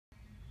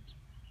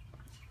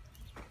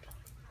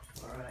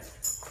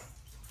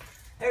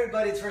Hey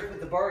everybody, it's Rick with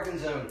the Bargain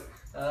Zone.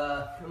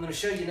 I'm going to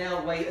show you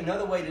now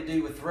another way to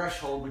do a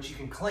threshold, which you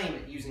can claim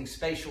it using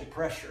spatial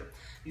pressure.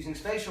 Using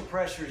spatial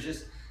pressure is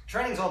just,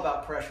 training's all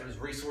about pressure. It's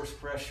resource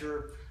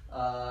pressure,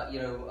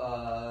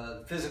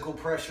 physical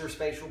pressure,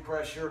 spatial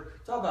pressure.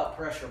 It's all about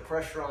pressure,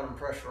 pressure on and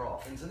pressure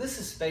off. And so this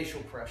is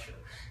spatial pressure.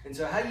 And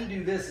so how you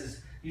do this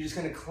is you're just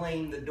going to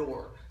claim the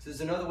door. So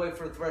there's another way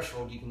for a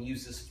threshold. You can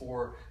use this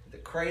for the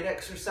crate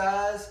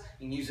exercise.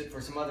 You can use it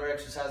for some other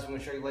exercise I'm going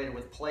to show you later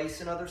with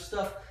place and other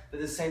stuff. But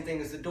it's the same thing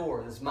as the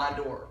door. This is my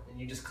door. And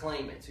you just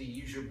claim it. So you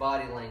use your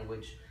body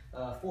language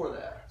for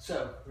that.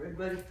 So, ready,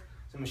 buddy? So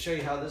I'm going to show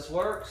you how this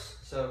works.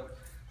 So,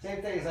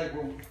 same thing as like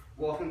we're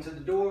walking to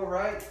the door,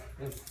 right?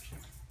 Let's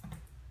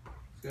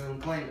go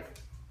and claim it.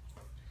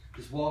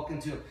 Just walk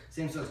into it.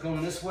 Same, so it's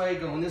going this way,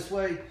 going this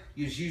way.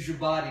 You just use your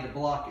body to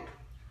block it.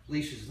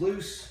 Leash is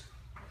loose.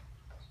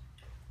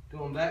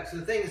 Going back. So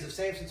the thing is, if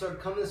Samson started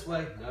coming this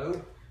way, no,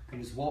 you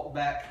can just walk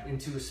back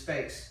into a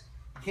space.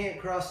 You can't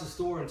cross this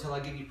door until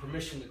I give you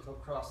permission to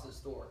cross this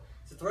door.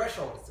 It's a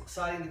threshold. It's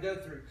exciting to go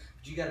through,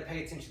 but you got to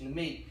pay attention to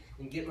me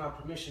and get my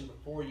permission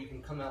before you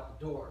can come out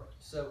the door.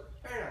 So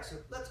very nice. So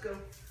let's go.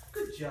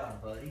 Good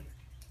job, buddy.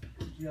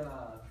 Good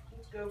job.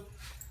 Let's go.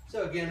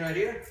 So again, right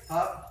here,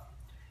 hop.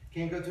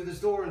 Can't go through this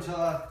door until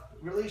I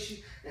release you.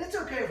 And it's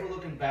okay if we're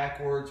looking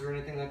backwards or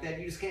anything like that.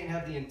 You just can't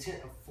have the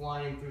intent of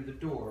flying through the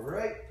door,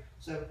 right?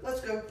 So let's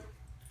go.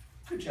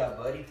 Good job,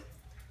 buddy.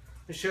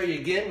 I'll show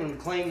you again when we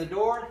claim the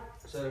door.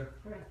 So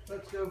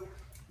let's go.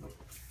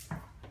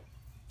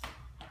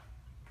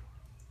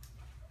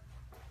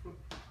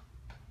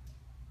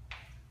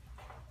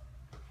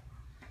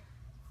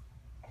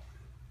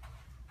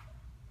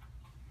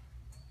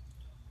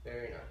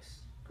 Very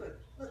nice. Good.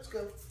 Let's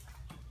go.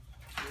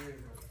 Very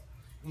nice.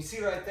 You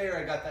see right there,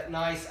 I got that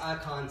nice eye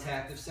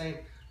contact of saying,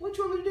 what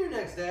you want me to do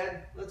next,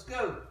 Dad? Let's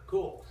go.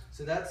 Cool.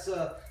 So that's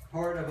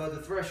part of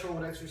the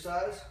threshold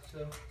exercise. So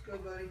let's go,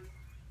 buddy.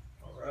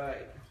 All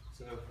right.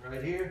 So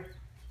right here,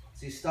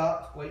 see,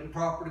 stop, waiting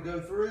proper to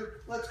go through.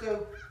 Let's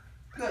go.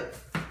 Good.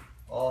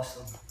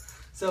 Awesome.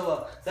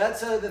 So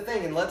that's the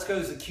thing, and let's go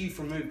is the cue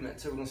for movement.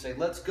 So we're going to say,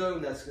 let's go,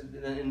 and that's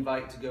an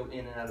invite to go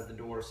in and out of the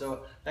door.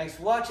 So thanks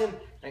for watching.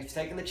 Thanks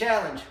for taking the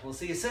challenge. We'll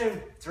see you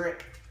soon. It's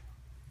Rick.